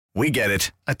We get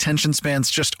it. Attention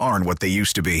spans just aren't what they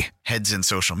used to be. Heads in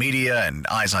social media and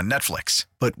eyes on Netflix.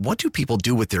 But what do people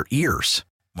do with their ears?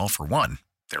 Well, for one,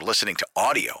 they're listening to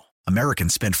audio.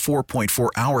 Americans spend 4.4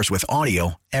 hours with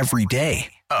audio every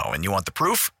day. Oh, and you want the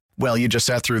proof? Well, you just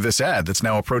sat through this ad that's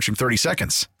now approaching 30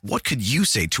 seconds. What could you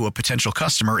say to a potential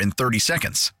customer in 30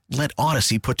 seconds? Let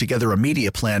Odyssey put together a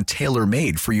media plan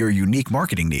tailor-made for your unique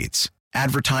marketing needs.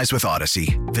 Advertise with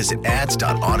Odyssey. Visit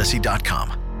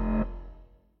ads.odyssey.com.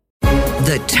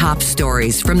 The top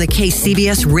stories from the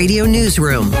KCBS Radio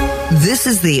Newsroom. This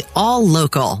is the All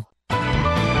Local.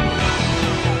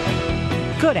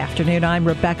 Good afternoon. I'm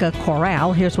Rebecca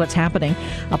Corral. Here's what's happening.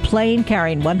 A plane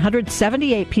carrying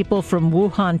 178 people from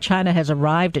Wuhan, China has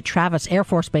arrived at Travis Air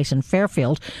Force Base in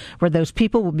Fairfield, where those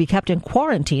people will be kept in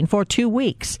quarantine for 2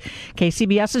 weeks.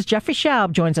 KCBS's Jeffrey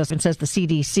Schaub joins us and says the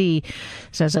CDC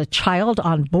says a child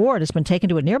on board has been taken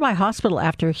to a nearby hospital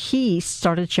after he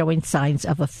started showing signs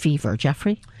of a fever.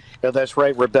 Jeffrey? Yeah, that's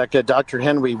right, Rebecca. Dr.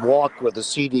 Henry Walk with the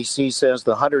CDC says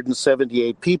the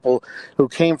 178 people who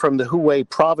came from the Hubei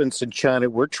province in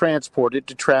China were transported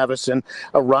to Travis and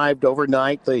arrived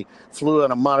overnight. They flew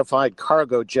on a modified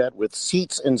cargo jet with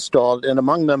seats installed, and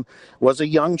among them was a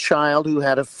young child who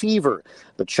had a fever.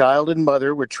 The child and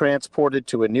mother were transported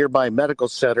to a nearby medical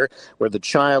center where the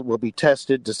child will be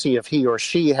tested to see if he or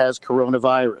she has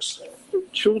coronavirus.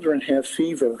 Children have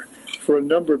fever for a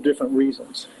number of different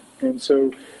reasons, and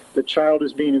so the child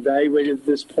is being evaluated at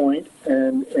this point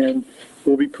and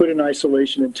will be put in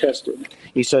isolation and tested.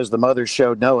 He says the mother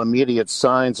showed no immediate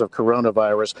signs of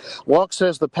coronavirus. Walk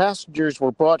says the passengers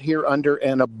were brought here under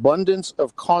an abundance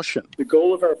of caution. The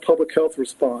goal of our public health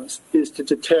response is to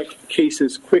detect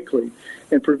cases quickly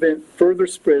and prevent further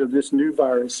spread of this new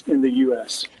virus in the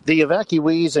U.S. The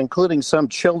evacuees, including some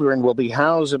children, will be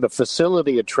housed in a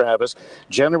facility at Travis,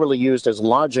 generally used as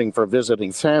lodging for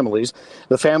visiting families.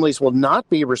 The families will not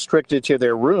be restricted to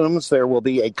their rooms. There will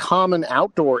be a common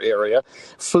outdoor area.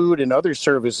 Food and other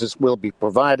services will be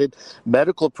provided.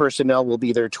 Medical personnel will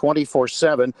be there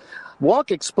 24/7.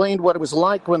 Walk explained what it was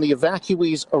like when the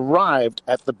evacuees arrived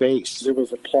at the base. There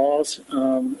was applause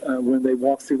when they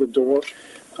walked through the door.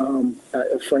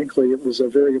 Frankly, it was a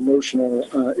very emotional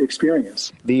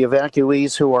experience. The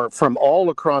evacuees, who are from all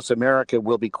across America,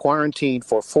 will be quarantined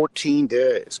for 14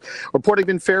 days. Reporting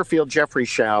in Fairfield, Jeffrey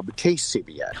Schaub,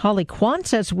 KCBS. Holly Kwan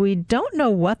says we don't know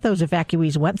what those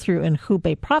evacuees went through in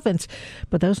Hubei province,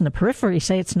 but those in the periphery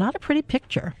say it's not a pretty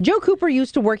picture. Joe Cooper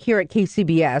used to work here at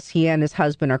KCBS. He and his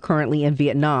husband are currently in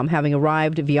Vietnam, having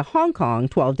arrived via Hong Kong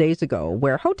 12 days ago,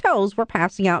 where hotels were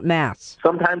passing out masks.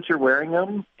 Sometimes you're wearing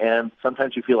them, and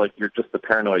sometimes you feel like you're just a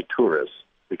paranoid tourist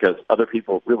because other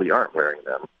people really aren't wearing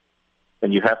them.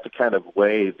 And you have to kind of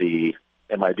weigh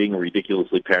am I being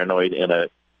ridiculously paranoid in a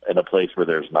place where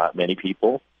there's not many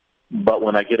people? But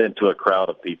when I get into a crowd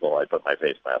of people, I put my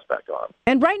face mask back on.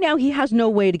 And right now he has no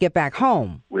way to get back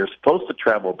home. We're supposed to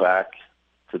travel back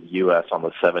to the U.S. on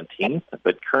the 17th,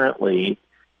 but currently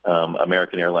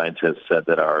American Airlines has said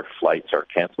that our flights are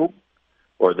canceled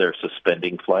or they're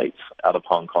suspending flights out of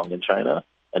Hong Kong and China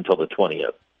until the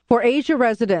 20th. For Asia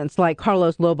residents like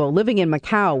Carlos Lobo living in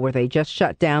Macau, where they just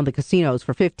shut down the casinos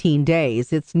for 15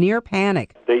 days, it's near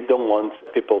panic. They don't want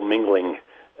people mingling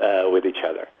with each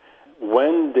other.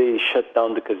 When they shut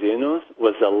down the casinos, it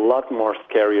was a lot more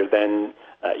scarier than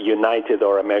United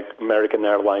or American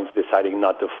Airlines deciding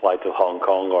not to fly to Hong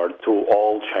Kong or to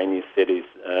all Chinese cities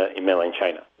in mainland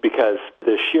China. Because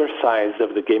the sheer size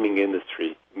of the gaming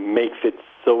industry makes it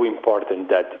so important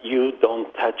that you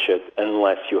don't touch it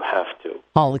unless you have to.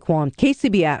 Holly Kwan,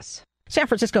 KCBS. San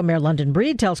Francisco Mayor London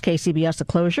Breed tells KCBS the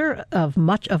closure of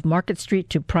much of Market Street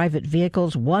to private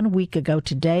vehicles 1 week ago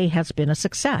today has been a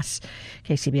success.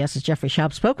 KCBS's Jeffrey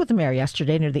Schaub spoke with the mayor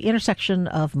yesterday near the intersection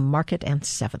of Market and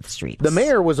 7th Streets. The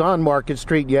mayor was on Market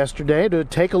Street yesterday to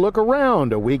take a look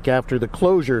around a week after the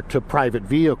closure to private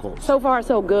vehicles. So far,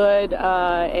 so good,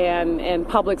 and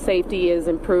public safety is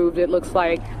improved, it looks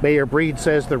like. Mayor Breed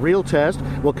says the real test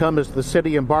will come as the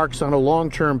city embarks on a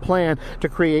long-term plan to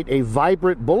create a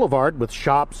vibrant boulevard with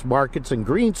shops, markets, and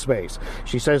green space.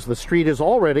 She says the street is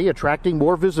already attracting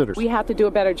more visitors. We have to do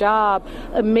a better job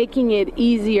of making it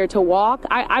easier to walk.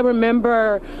 I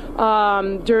remember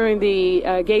during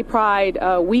the Gay Pride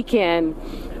weekend,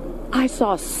 I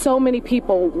saw so many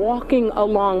people walking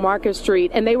along Market Street,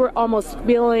 and they were almost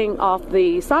spilling off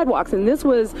the sidewalks. And this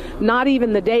was not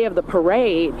even the day of the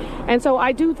parade. And so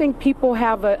I do think people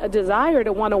have a desire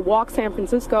to want to walk San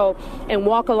Francisco and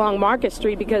walk along Market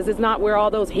Street because it's not where all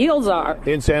those hills are.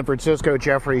 In San Francisco,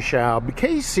 Jeffrey Schaub,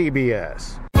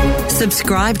 KCBS.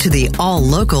 Subscribe to the All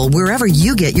Local wherever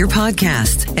you get your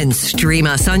podcasts and stream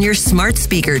us on your smart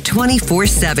speaker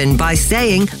 24/7 by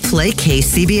saying, play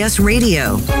KCBS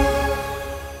Radio.